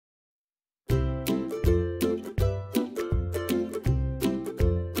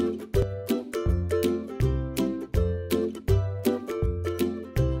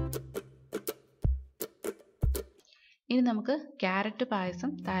ഇനി നമുക്ക് ക്യാരറ്റ് പായസം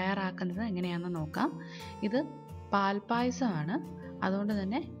തയ്യാറാക്കുന്നത് എങ്ങനെയാണെന്ന് നോക്കാം. ഇത് പാൽപ്പായസമാണ്. അതുകൊണ്ട്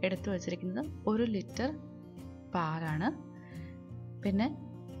തന്നെ എടുത്തു വച്ചിരിക്കുന്നത് 1 ലിറ്റർ പാലാണ്. പിന്നെ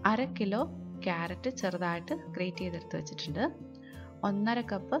 1/2 കിലോ ക്യാരറ്റ് ചെറുതായിട്ട് ഗ്രേറ്റ് ചെയ്തെടുത്ത് വെച്ചിട്ടുണ്ട്. 1/2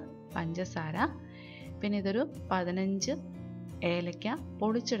 കപ്പ് പഞ്ചസാര. പിന്നെ ഇതൊരു 15 ഏലക്ക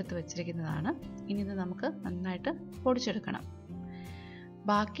പൊടിച്ചെടുത്ത് വെച്ചിരിക്കുന്നതാണ്. ഇനി ഇത് നമുക്ക് നന്നായിട്ട് പൊടിച്ചെടുക്കണം.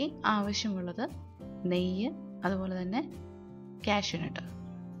 ബാക്കി ആവശ്യമുള്ളത് നെയ്യ്, അതുപോലെ തന്നെ കാഷ്യൂനട്ട്.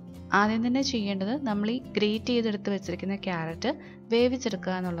 ആദ്യം തന്നെ ചെയ്യേണ്ടത് നമ്മൾ ഈ ഗ്രേറ്റ് ചെയ്തെടുത്ത് വെച്ചിരിക്കുന്ന ക്യാരറ്റ്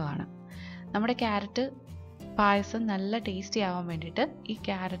വേവിച്ചെടുക്കുക എന്നുള്ളതാണ്. നമ്മുടെ ക്യാരറ്റ് പായസം നല്ല ടേസ്റ്റി ആവാൻ വേണ്ടിയിട്ട് ഈ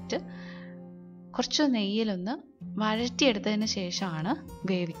ക്യാരറ്റ് കുറച്ച് നെയ്യിലൊന്ന് വഴറ്റിയെടുത്തതിന് ശേഷമാണ്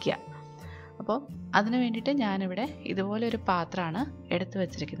വേവിക്കുക. അപ്പോൾ അതിന് വേണ്ടിയിട്ട് ഞാനിവിടെ ഇതുപോലെ ഒരു പാത്രമാണ് എടുത്തു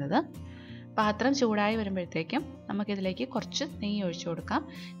വച്ചിരിക്കുന്നത്. പാത്രം ചൂടായി വരുമ്പോഴത്തേക്കും നമുക്കിതിലേക്ക് കുറച്ച് നെയ്യ് ഒഴിച്ചു കൊടുക്കാം.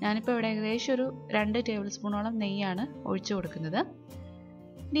 ഞാനിപ്പോൾ ഇവിടെ ഏകദേശം ഒരു 2 ടേബിൾ സ്പൂണോളം നെയ്യാണ് ഒഴിച്ചു കൊടുക്കുന്നത്.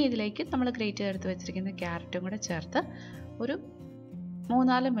 ഇനി ഇതിലേക്ക് നമ്മൾ ഗ്രേറ്റ് ചെയ്തെടുത്ത് വെച്ചിരിക്കുന്ന ക്യാരറ്റും കൂടെ ചേർത്ത് ഒരു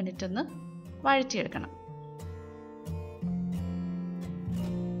 3-4 മിനിറ്റ് ഒന്ന് വഴറ്റിയെടുക്കണം.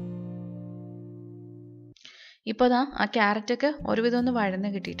 ഇപ്പോൾ ആ ക്യാരറ്റൊക്കെ ഒരുവിധം ഒന്ന്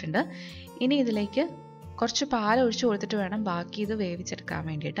വഴന്ന് കിട്ടിയിട്ടുണ്ട്. ഇനി ഇതിലേക്ക് കുറച്ച് പാൽ ഒഴിച്ചു കൊടുത്തിട്ട് വേണം ബാക്കി ഇത് വേവിച്ചെടുക്കാൻ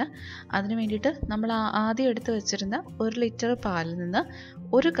വേണ്ടിയിട്ട്. അതിന് വേണ്ടിയിട്ട് നമ്മൾ ആദ്യം എടുത്ത് വെച്ചിരുന്ന 1 ലിറ്റർ പാലിൽ നിന്ന്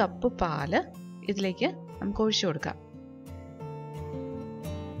 1 കപ്പ് പാല് ഇതിലേക്ക് നമുക്ക് ഒഴിച്ചു കൊടുക്കാം.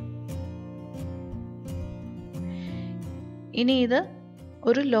 ഇനി ഇത്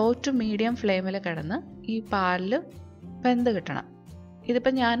ഒരു ലോ ടു മീഡിയം ഫ്ലെയിമിൽ കിടന്ന് ഈ പാലിൽ വെന്ത് കിട്ടണം.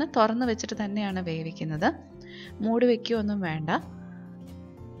 ഇതിപ്പോൾ ഞാൻ തുറന്ന് വെച്ചിട്ട് തന്നെയാണ് വേവിക്കുന്നത്, മൂടി വയ്ക്കുകയൊന്നും വേണ്ട.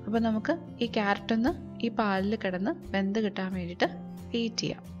 അപ്പോൾ നമുക്ക് ഈ ക്യാരറ്റൊന്ന് ഈ പാലിൽ കിടന്ന് വെന്ത് കിട്ടാൻ വേണ്ടിയിട്ട് വെയിറ്റ്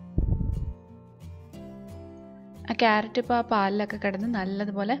ചെയ്യാം. ആ ക്യാരറ്റ് ഇപ്പോൾ ആ പാലിലൊക്കെ കിടന്ന്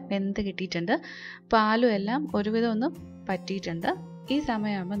നല്ലതുപോലെ വെന്ത് കിട്ടിയിട്ടുണ്ട്. പാലും എല്ലാം ഒരുവിധം ഒന്ന് പറ്റിയിട്ടുണ്ട്. ഈ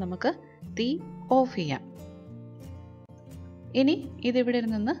സമയമാകുമ്പോൾ നമുക്ക് തീ ഓഫ് ചെയ്യാം. ഇനി ഇതിവിടെ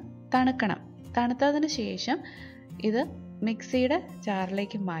നിന്ന് തണുക്കണം. തണുത്തതിന് ശേഷം ഇത് മിക്സിയുടെ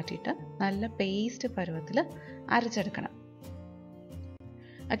ജാറിലേക്ക് മാറ്റിയിട്ട് നല്ല പേസ്റ്റ് പരുവത്തിൽ അരച്ചെടുക്കണം.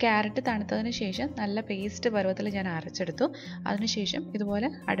 ആ ക്യാരറ്റ് തണുത്തതിന് ശേഷം നല്ല പേസ്റ്റ് പരുവത്തിൽ ഞാൻ അരച്ചെടുത്തു. അതിനുശേഷം ഇതുപോലെ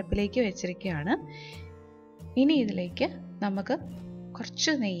അടുപ്പിലേക്ക് വെച്ചിരിക്കുകയാണ്. ഇനി ഇതിലേക്ക് നമുക്ക്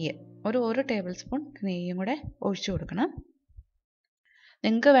കുറച്ച് നെയ്യ്, ഒരു 1 ടേബിൾ സ്പൂൺ നെയ്യും കൂടെ ഒഴിച്ചു കൊടുക്കണം.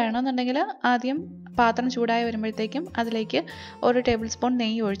 നിങ്ങൾക്ക് വേണമെന്നുണ്ടെങ്കിൽ ആദ്യം പാത്രം ചൂടായി വരുമ്പോഴത്തേക്കും അതിലേക്ക് 1 ടേബിൾ സ്പൂൺ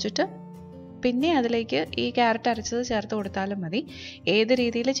നെയ്യ് ഒഴിച്ചിട്ട് പിന്നെ അതിലേക്ക് ഈ ക്യാരറ്റ് അരച്ചത് ചേർത്ത് കൊടുത്താലും മതി. ഏത്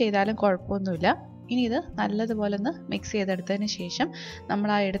രീതിയിൽ ചെയ്താലും കുഴപ്പമൊന്നുമില്ല. ഇനി ഇത് നല്ലതുപോലെ ഒന്ന് മിക്സ് ചെയ്തെടുത്തതിന് ശേഷം നമ്മൾ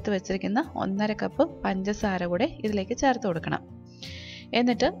ആ എടുത്ത് വെച്ചിരിക്കുന്ന 1/2 കപ്പ് പഞ്ചസാര കൂടെ ഇതിലേക്ക് ചേർത്ത് കൊടുക്കണം.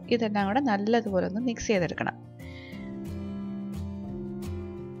 എന്നിട്ട് ഇതെല്ലാം കൂടെ നല്ലതുപോലെ ഒന്ന് മിക്സ് ചെയ്തെടുക്കണം.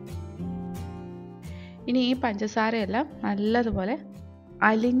 ഇനി ഈ പഞ്ചസാരയെല്ലാം നല്ലതുപോലെ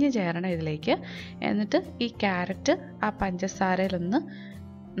അലിഞ്ഞ് ചേരണം ഇതിലേക്ക്. എന്നിട്ട് ഈ ക്യാരറ്റ് ആ പഞ്ചസാരയിലൊന്ന്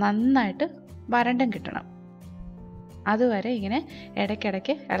നന്നായിട്ട് വരണ്ടും കിട്ടണം. അതുവരെ ഇങ്ങനെ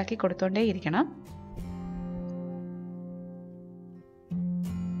ഇടയ്ക്കിടയ്ക്ക് ഇളക്കി കൊടുത്തോണ്ടേ ഇരിക്കണം.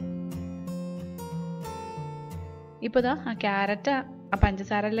 ഇപ്പോൾ ആ ക്യാരറ്റ് ആ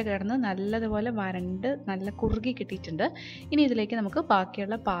പഞ്ചസാരയിൽ കിടന്ന് നല്ലതുപോലെ വരണ്ട് നല്ല കുറുകി കിട്ടിയിട്ടുണ്ട്. ഇനി ഇതിലേക്ക് നമുക്ക്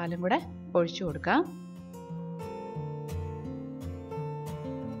ബാക്കിയുള്ള പാലും കൂടെ ഒഴിച്ചു കൊടുക്കാം.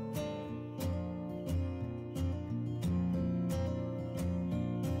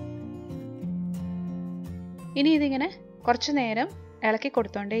 ഇനി ഇതിങ്ങനെ കുറച്ച് നേരം ഇളക്കി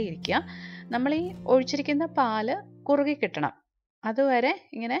കൊടുത്തോണ്ടേ ഇരിക്കുക. നമ്മൾ ഈ ഒഴിച്ചിരിക്കുന്ന പാല് കുറുകി കിട്ടണം. അതുവരെ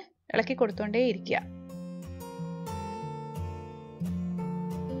ഇങ്ങനെ ഇളക്കി കൊടുത്തോണ്ടേ ഇരിക്കുക.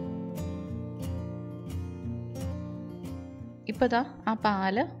 ഇപ്പോൾ ആ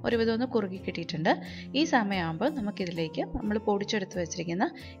പാല് ഒരുവിധം ഒന്ന് കുറുകി കിട്ടിയിട്ടുണ്ട്. ഈ സമയമാകുമ്പോൾ നമുക്കിതിലേക്ക് നമ്മൾ പൊടിച്ചെടുത്ത് വെച്ചിരിക്കുന്ന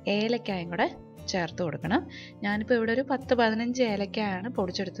ഏലക്കായും കൂടെ ചേർത്ത് കൊടുക്കണം. ഞാനിപ്പോൾ ഇവിടെ ഒരു 10-15 ഏലക്കായാണ്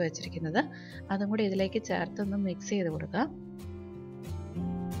പൊടിച്ചെടുത്ത് വെച്ചിരിക്കുന്നത്. അതും കൂടി ഇതിലേക്ക് ചേർത്തൊന്ന് മിക്സ് ചെയ്ത് കൊടുക്കാം.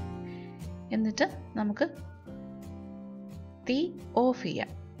 എന്നിട്ട് നമുക്ക് തീ ഓഫ്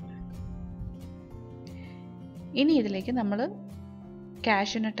ചെയ്യാം. ഇനി ഇതിലേക്ക് നമ്മൾ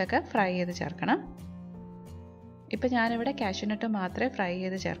കാഷ്യൂനട്ടൊക്കെ ഫ്രൈ ചെയ്ത് ചേർക്കണം. ഇപ്പോൾ ഞാനിവിടെ കാഷ്യൂനട്ട് മാത്രമേ ഫ്രൈ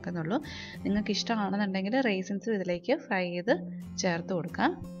ചെയ്ത് ചേർക്കുന്നുള്ളൂ. നിങ്ങൾക്ക് ഇഷ്ടമാണെന്നുണ്ടെങ്കിൽ റേസിൻസും ഇതിലേക്ക് ഫ്രൈ ചെയ്ത് ചേർത്ത്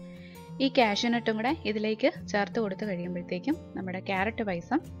കൊടുക്കാം. ഈ കാഷ്യൂനട്ടും കൂടെ ഇതിലേക്ക് ചേർത്ത് കൊടുത്ത് കഴിയുമ്പോഴത്തേക്കും നമ്മുടെ ക്യാരറ്റ്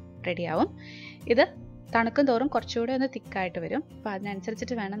പായസം റെഡിയാവും. ഇത് തണുക്കും തോറും കുറച്ചുകൂടെ ഒന്ന് തിക്കായിട്ട് വരും. അപ്പോൾ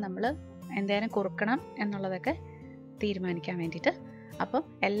അതിനനുസരിച്ചിട്ട് വേണം നമ്മൾ എന്തേലും കുറുക്കണം എന്നുള്ളതൊക്കെ തീരുമാനിക്കാൻ വേണ്ടിയിട്ട്. അപ്പം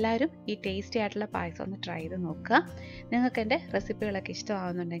എല്ലാവരും ഈ ടേസ്റ്റി ആയിട്ടുള്ള പായസം ഒന്ന് ട്രൈ ചെയ്ത് നോക്കുക. നിങ്ങൾക്ക് എൻ്റെ റെസിപ്പികളൊക്കെ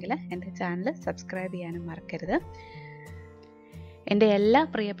ഇഷ്ടമാവുന്നുണ്ടെങ്കിൽ എൻ്റെ ചാനൽ സബ്സ്ക്രൈബ് ചെയ്യാനും മറക്കരുത്. എൻ്റെ എല്ലാ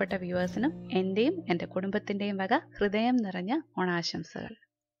പ്രിയപ്പെട്ട വ്യൂവേഴ്സിനും എൻ്റെയും എൻ്റെ കുടുംബത്തിൻ്റെയും വക ഹൃദയം നിറഞ്ഞ ഓണാശംസകൾ.